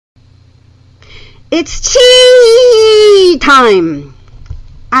It's Chi time!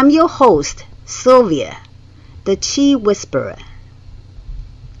 I'm your host, Sylvia, the Chi Whisperer.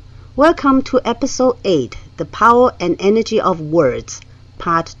 Welcome to Episode 8, The Power and Energy of Words,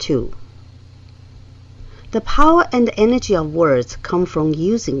 Part 2. The power and the energy of words come from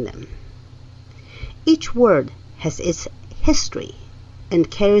using them. Each word has its history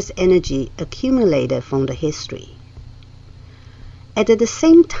and carries energy accumulated from the history. At the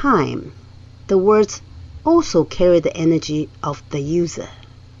same time, the words also carry the energy of the user.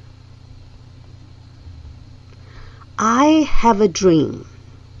 I have a dream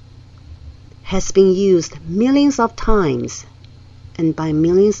has been used millions of times and by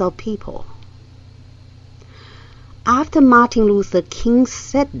millions of people. After Martin Luther King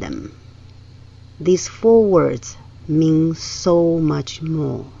said them, these 4 words mean so much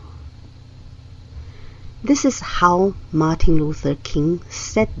more. This is how Martin Luther King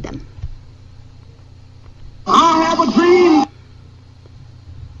said them. I have a dream.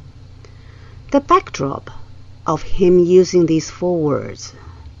 The backdrop of him using these 4 words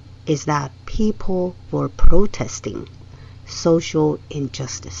is that people were protesting social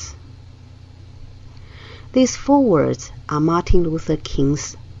injustice. These 4 words are Martin Luther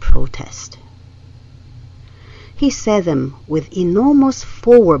King's protest. He said them with enormous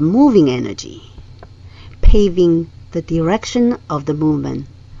forward-moving energy, paving the direction of the movement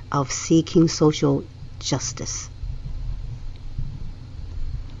of seeking social justice.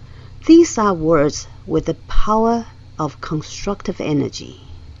 These are words with the power of constructive energy.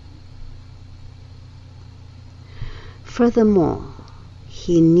 Furthermore,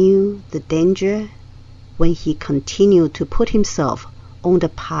 he knew the danger when he continued to put himself on the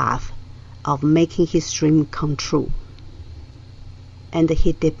path of making his dream come true, and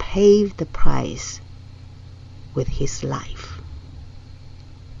he did pay the price with his life.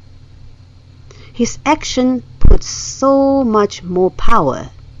 His action put so much more power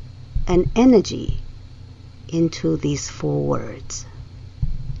and energy into these 4 words.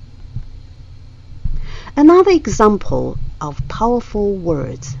 Another example of powerful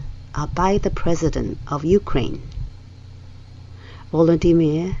words are by the President of Ukraine,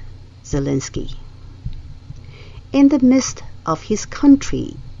 Volodymyr Zelensky. In the midst of his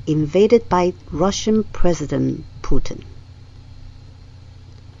country invaded by Russian President Putin,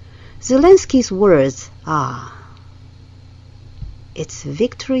 Zelensky's words are, "It's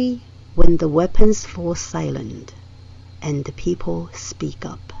victory when the weapons fall silent and the people speak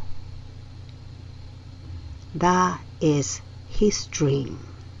up." That is his dream.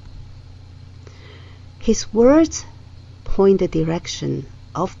 His words point the direction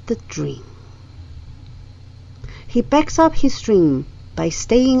of the dream. He backs up his dream by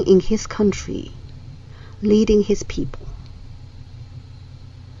staying in his country, leading his people.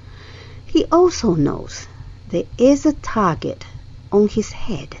 He also knows there is a target on his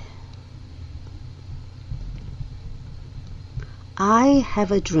head. I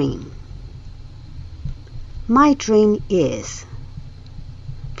have a dream. My dream is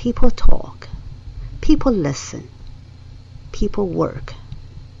people talk, people listen, people work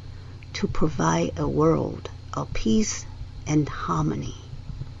to provide a world of peace and harmony.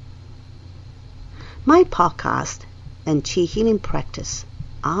 My podcast and Chi healing practice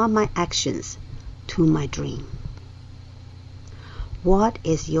are my actions to my dream. What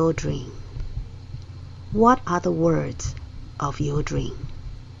is your dream? What are the words of your dream?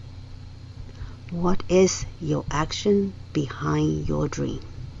 What is your action behind your dream?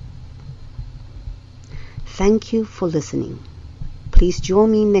 Thank you for listening. Please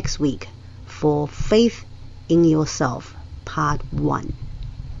join me next week for Faith in Yourself, Part 1.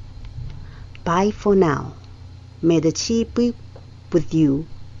 Bye for now. May the Chi be with you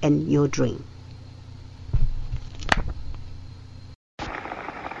and your dream.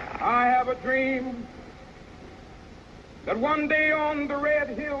 I have a dream that one day on the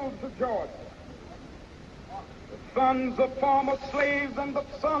red hills of Georgia, the sons of former slaves and the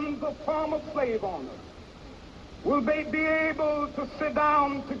sons of former slave owners will be able to sit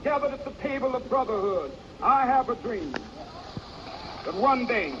down together at the table of brotherhood. I have a dream that one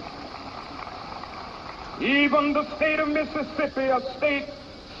day even the state of Mississippi, a state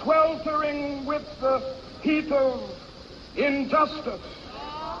sweltering with the heat of injustice,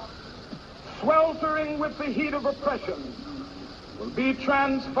 sweltering with the heat of oppression, will be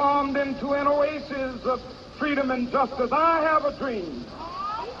transformed into an oasis of freedom and justice. I have a dream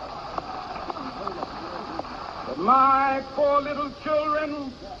that my 4 little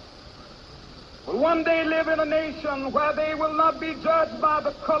children will one day live in a nation where they will not be judged by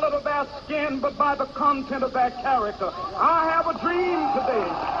the color of their skin, but by the content of their character. I have a dream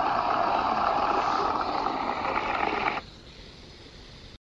today